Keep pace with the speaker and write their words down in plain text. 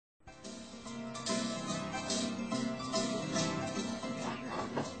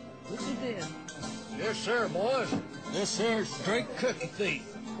sir, boys. This here's the great cookie thief.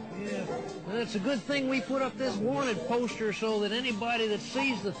 Yeah, well, it's a good thing we put up this wanted poster so that anybody that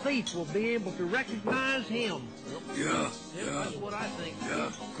sees the thief will be able to recognize him. Yeah, That's what I think.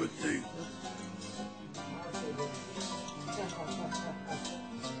 Yeah, good thing.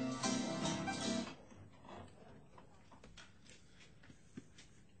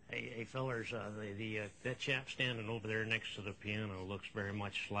 Hey, fellers, that chap standing over there next to the piano looks very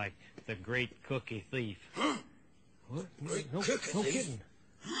much like the great cookie thief. Huh? What? Great No cookie thief? kidding.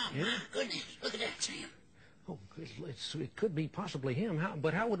 Oh, Yeah? my goodness, look at that, Sam. Oh, it could be possibly him.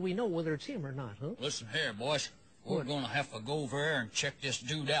 But how would we know whether it's him or not, huh? Listen here, boys. We're What? going to have to go over there and check this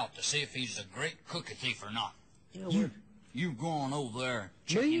dude out to see if he's the great cookie thief or not. Yeah, You go on over there and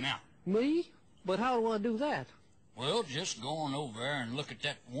check me? him out. Me? But how do I do that? Well, just go on over there and look at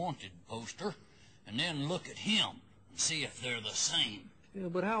that wanted poster, and then look at him and see if they're the same. Yeah,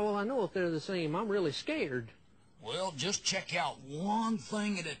 but how will I know if they're the same? I'm really scared. Well, just check out one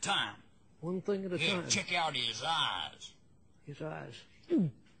thing at a time. One thing at a Yeah, time. check out his eyes. His eyes.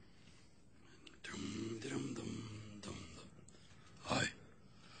 Dum, dum, dum, dum, dum. Hi.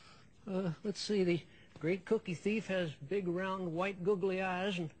 Let's see. The great cookie thief has big, round, white, googly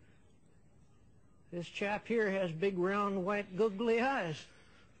eyes, and this chap here has big, round, white, googly eyes.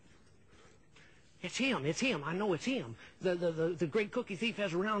 It's him. It's him. I know it's him. The great cookie thief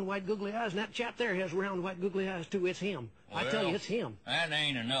has round, white, googly eyes, and that chap there has round, white, googly eyes, too. It's him. I tell you, it's him. That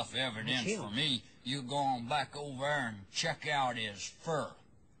ain't enough evidence It's him. for me. You go on back over there and check out his fur.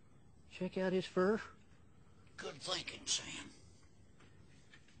 Check out his fur. Good thinking, Sam.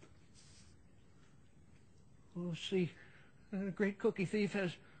 Well, let's see. The great cookie thief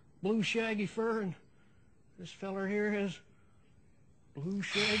has blue, shaggy fur, and this feller here has blue,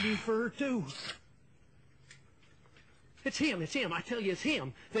 shaggy fur, too. It's him. It's him. I tell you, it's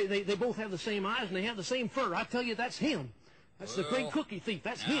him. They both have the same eyes, and they have the same fur. I tell you, that's him. That's the great cookie thief.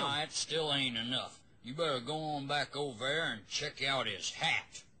 That's him. No, that still ain't enough. You better go on back over there and check out his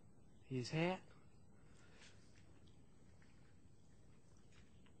hat. His hat?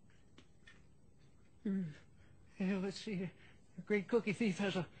 Yeah, let's see. The great cookie thief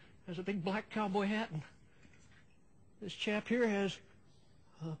has a big black cowboy hat, and this chap here has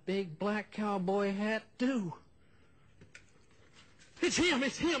a big black cowboy hat too. It's him.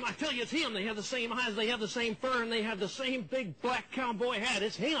 It's him. I tell you, it's him. They have the same eyes, they have the same fur, and they have the same big black cowboy hat.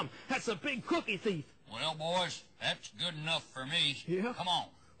 It's him. That's the big cookie thief. Well, boys, that's good enough for me. Yeah? Come on.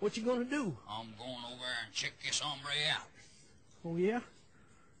 What you gonna do? I'm going over there and check this hombre out. Oh, yeah?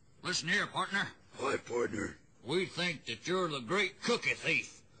 Listen here, partner. Hi, partner. We think that you're the great cookie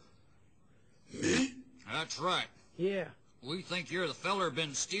thief. Me? That's right. Yeah. We think you're the feller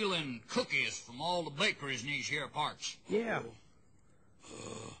been stealing cookies from all the bakeries in these here parts. Yeah.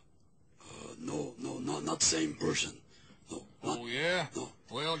 No, not same person. No, not, Oh, yeah? No.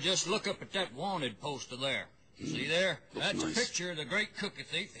 Well, just look up at that wanted poster there. See there? That's nice. a picture of the great cookie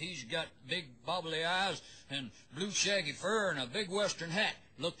thief. He's got big bobbly eyes and blue shaggy fur and a big western hat.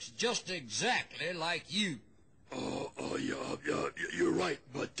 Looks just exactly like you. Yeah, you're right,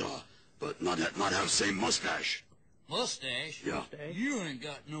 but not have same mustache. Mustache? Yeah. You ain't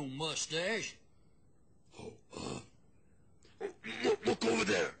got no mustache. Look over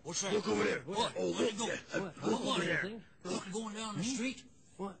there. What's that? Look over there. What? Oh, Where'd look. it go? Yeah, What? look over there. Anything? Look, going down the street.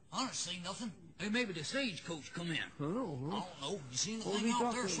 What? I don't see nothing. Hey, maybe the stagecoach come in. Oh, I don't know. You see What are anything you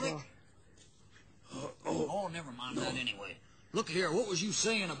out there, talking Slick? about? Oh, never mind that anyway. Look here, what was you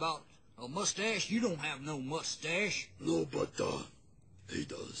saying about a mustache? You don't have no mustache. No, but he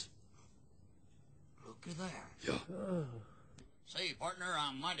does. Look at that. Yeah. Say, partner,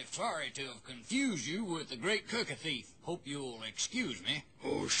 I'm mighty sorry to have confused you with the great cookie thief. Hope you'll excuse me.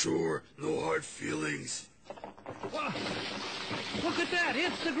 Oh, sure. No hard feelings. Look at that!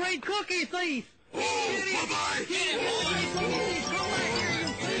 It's the great cookie thief! Oh, bye-bye. Get him, boys!